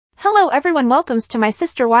Hello everyone, welcomes to my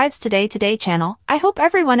Sister Wives Today channel. I hope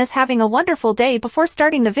everyone is having a wonderful day. Before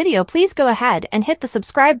starting the video, please go ahead and hit the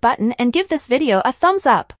subscribe button and give this video a thumbs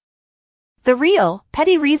up. The real,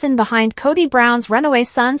 petty reason behind Kody Brown's runaway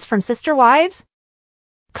sons from Sister Wives?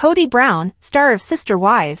 Kody Brown, star of Sister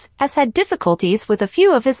Wives, has had difficulties with a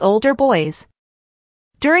few of his older boys.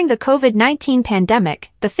 During the COVID-19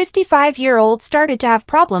 pandemic, the 55-year-old started to have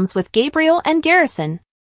problems with Gabriel and Garrison.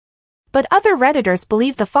 But other Redditors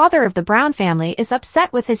believe the father of the Brown family is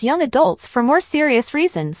upset with his young adults for more serious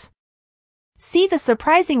reasons. See the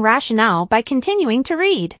surprising rationale by continuing to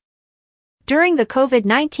read. During the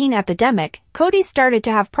COVID-19 epidemic, Kody started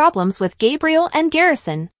to have problems with Gabriel and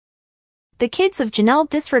Garrison. The kids of Janelle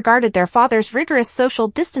disregarded their father's rigorous social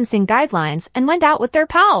distancing guidelines and went out with their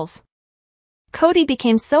pals. Kody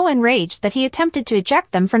became so enraged that he attempted to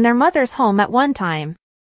eject them from their mother's home at one time.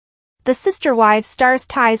 The Sister Wives star's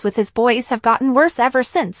ties with his boys have gotten worse ever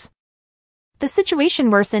since. The situation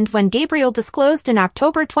worsened when Gabriel disclosed in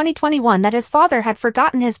October 2021 that his father had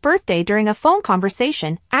forgotten his birthday during a phone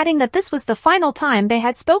conversation, adding that this was the final time they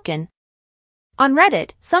had spoken. On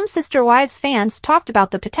Reddit, some Sister Wives fans talked about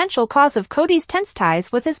the potential cause of Kody's tense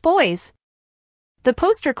ties with his boys. The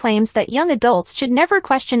poster claims that young adults should never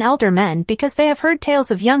question elder men because they have heard tales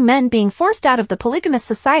of young men being forced out of the polygamous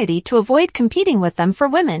society to avoid competing with them for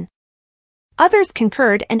women. Others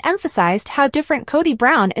concurred and emphasized how different Kody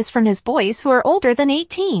Brown is from his boys who are older than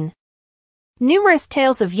 18. Numerous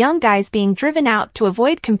tales of young guys being driven out to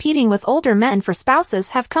avoid competing with older men for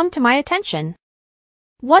spouses have come to my attention.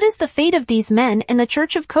 What is the fate of these men in the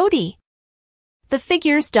Church of Kody? The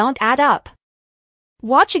figures don't add up.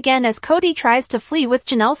 Watch again as Kody tries to flee with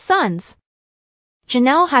Janelle's sons.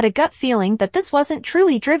 Janelle had a gut feeling that this wasn't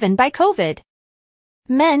truly driven by COVID.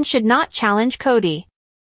 Men should not challenge Kody.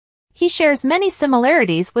 He shares many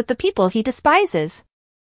similarities with the people he despises.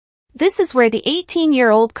 This is where the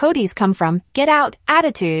 18-year-old Kody's come from, get out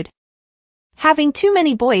attitude. Having too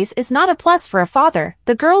many boys is not a plus for a father.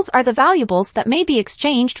 The girls are the valuables that may be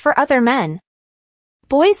exchanged for other men.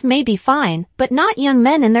 Boys may be fine, but not young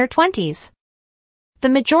men in their 20s. The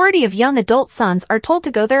majority of young adult sons are told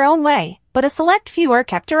to go their own way, but a select few are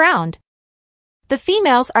kept around. The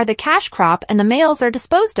females are the cash crop and the males are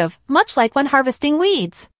disposed of, much like when harvesting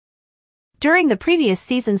weeds. During the previous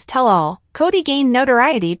season's tell-all, Kody gained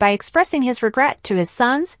notoriety by expressing his regret to his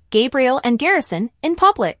sons, Gabriel and Garrison, in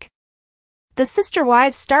public. The Sister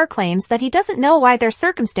Wives star claims that he doesn't know why their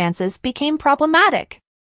circumstances became problematic.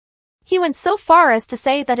 He went so far as to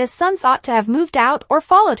say that his sons ought to have moved out or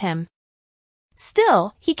followed him.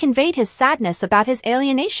 Still, he conveyed his sadness about his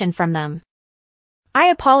alienation from them. "I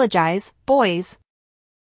apologize, boys.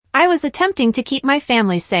 I was attempting to keep my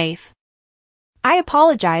family safe. I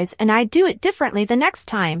apologize and I'd do it differently the next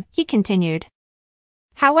time," he continued.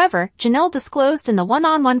 However, Janelle disclosed in the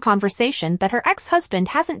one-on-one conversation that her ex-husband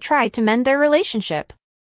hasn't tried to mend their relationship.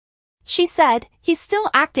 She said, "He's still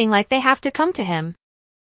acting like they have to come to him."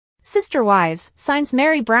 Sister Wives signs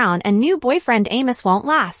Meri Brown and new boyfriend Amos won't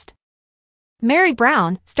last. Meri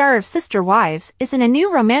Brown, star of Sister Wives, is in a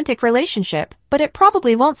new romantic relationship, but it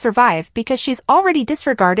probably won't survive because she's already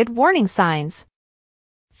disregarded warning signs.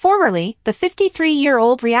 Formerly, the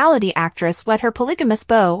 53-year-old reality actress wed her polygamous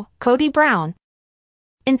beau, Kody Brown.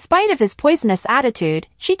 In spite of his poisonous attitude,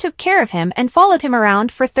 she took care of him and followed him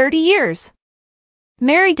around for 30 years.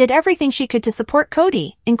 Meri did everything she could to support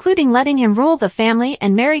Kody, including letting him rule the family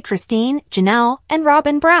and marry Christine, Janelle, and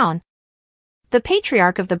Robin Brown. The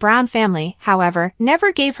patriarch of the Brown family, however,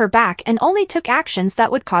 never gave her back and only took actions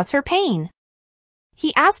that would cause her pain.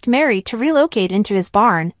 He asked Meri to relocate into his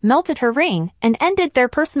barn, melted her ring, and ended their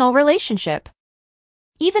personal relationship.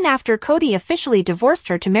 Even after Kody officially divorced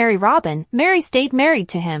her to marry Robin, Meri stayed married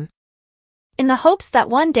to him. In the hopes that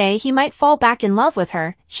one day he might fall back in love with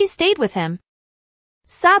her, she stayed with him.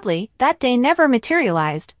 Sadly, that day never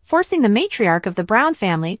materialized, forcing the matriarch of the Brown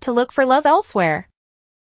family to look for love elsewhere.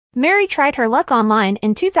 Meri tried her luck online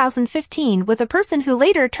in 2015 with a person who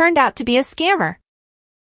later turned out to be a scammer.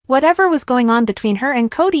 Whatever was going on between her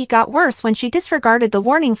and Kody got worse when she disregarded the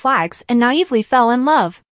warning flags and naively fell in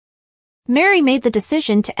love. Meri made the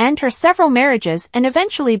decision to end her several marriages and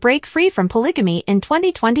eventually break free from polygamy in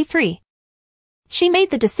 2023. She made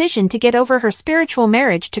the decision to get over her spiritual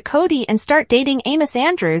marriage to Kody and start dating Amos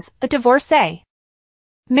Andrews, a divorcee.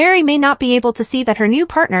 Meri may not be able to see that her new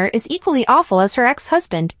partner is equally awful as her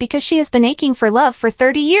ex-husband because she has been aching for love for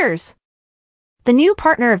 30 years. The new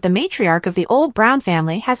partner of the matriarch of the old Brown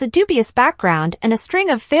family has a dubious background and a string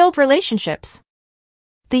of failed relationships.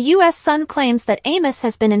 The U.S. Sun claims that Amos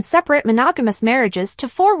has been in separate monogamous marriages to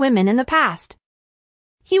 4 women in the past.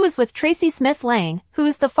 he was with Tracy Smith Lang, who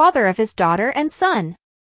is the father of his daughter and son.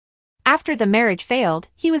 After the marriage failed,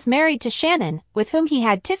 he was married to Shannon, with whom he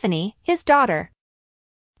had Tiffany, his daughter.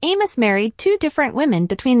 Amos married two different women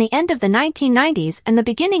between the end of the 1990s and the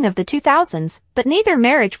beginning of the 2000s, but neither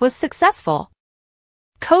marriage was successful.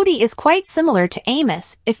 Kody is quite similar to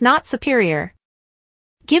Amos, if not superior.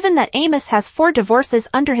 Given that Amos has 4 divorces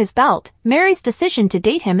under his belt, Mary's decision to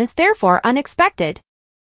date him is therefore unexpected.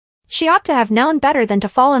 She ought to have known better than to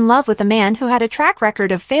fall in love with a man who had a track record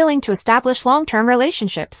of failing to establish long-term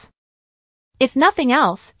relationships. If nothing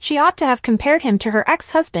else, she ought to have compared him to her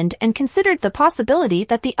ex-husband and considered the possibility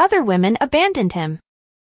that the other women abandoned him.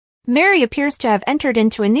 Mary appears to have entered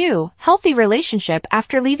into a new, healthy relationship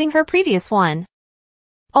after leaving her previous one.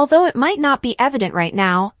 Although it might not be evident right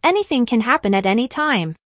now, anything can happen at any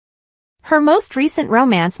time. Her most recent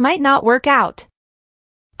romance might not work out.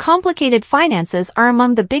 Complicated finances are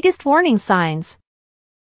among the biggest warning signs.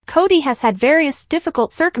 Kody has had various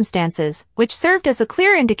difficult circumstances, which served as a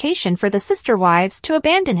clear indication for the sister wives to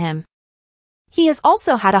abandon him. He has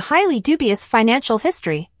also had a highly dubious financial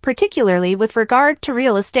history, particularly with regard to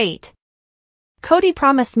real estate. Kody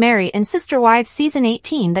promised Mary in Sister Wives Season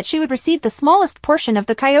 18 that she would receive the smallest portion of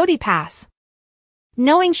the Coyote Pass.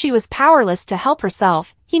 Knowing she was powerless to help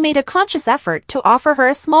herself, he made a conscious effort to offer her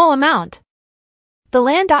a small amount. The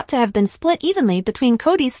land ought to have been split evenly between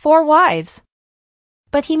Kody's 4 wives.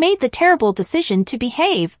 But he made the terrible decision to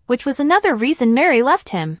behave, which was another reason Mary left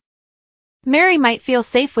him. Mary might feel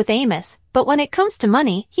safe with Amos, but when it comes to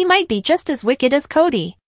money, he might be just as wicked as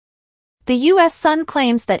Kody. The U.S. Sun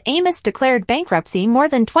claims that Amos declared bankruptcy more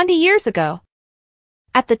than 20 years ago.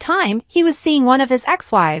 At the time, he was seeing one of his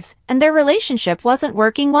ex-wives, and their relationship wasn't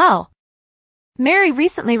working well. Mary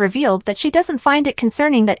recently revealed that she doesn't find it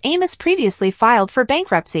concerning that Amos previously filed for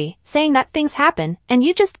bankruptcy, saying that things happen, and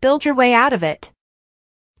you just build your way out of it.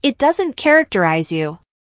 It doesn't characterize you.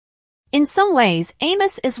 In some ways,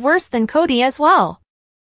 Amos is worse than Kody as well.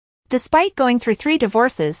 Despite going through 3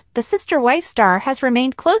 divorces, the sister-wife star has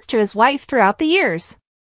remained close to his wife throughout the years.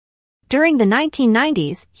 During the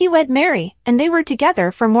 1990s, he wed Mary, and they were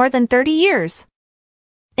together for more than 30 years.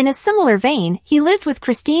 In a similar vein, he lived with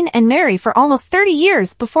Christine and Mary for almost 30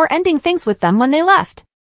 years before ending things with them when they left.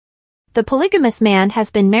 The polygamous man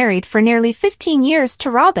has been married for nearly 15 years to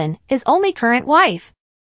Robin, his only current wife.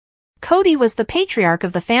 Kody was the patriarch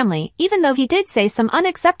of the family, even though he did say some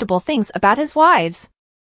unacceptable things about his wives.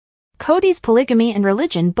 Kody's polygamy and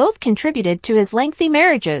religion both contributed to his lengthy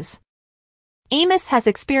marriages. Amos has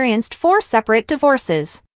experienced 4 separate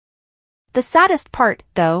divorces. The saddest part,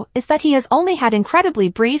 though, is that he has only had incredibly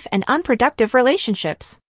brief and unproductive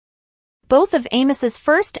relationships. Both of Amos's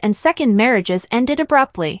first and second marriages ended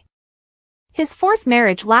abruptly. His 4th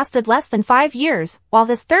marriage lasted less than 5 years, while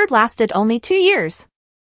his 3rd lasted only 2 years.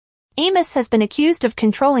 Amos has been accused of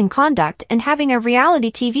controlling conduct and having a reality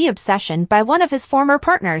TV obsession by one of his former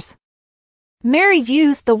partners. Mary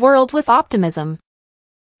views the world with optimism.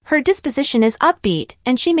 Her disposition is upbeat,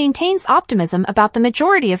 and she maintains optimism about the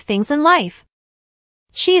majority of things in life.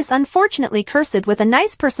 She is unfortunately cursed with a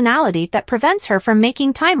nice personality that prevents her from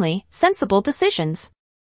making timely, sensible decisions.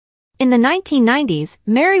 In the 1990s,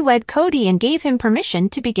 Mary wed Kody and gave him permission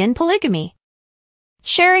to begin polygamy.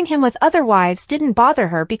 Sharing him with other wives didn't bother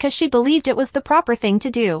her because she believed it was the proper thing to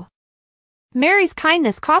do. Mary's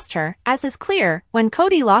kindness cost her, as is clear, when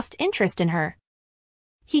Kody lost interest in her.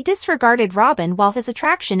 He disregarded Robin while his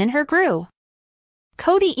attraction in her grew.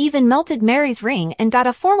 Kody even melted Mary's ring and got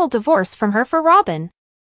a formal divorce from her for Robin.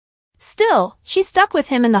 Still, she stuck with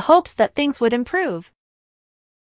him in the hopes that things would improve.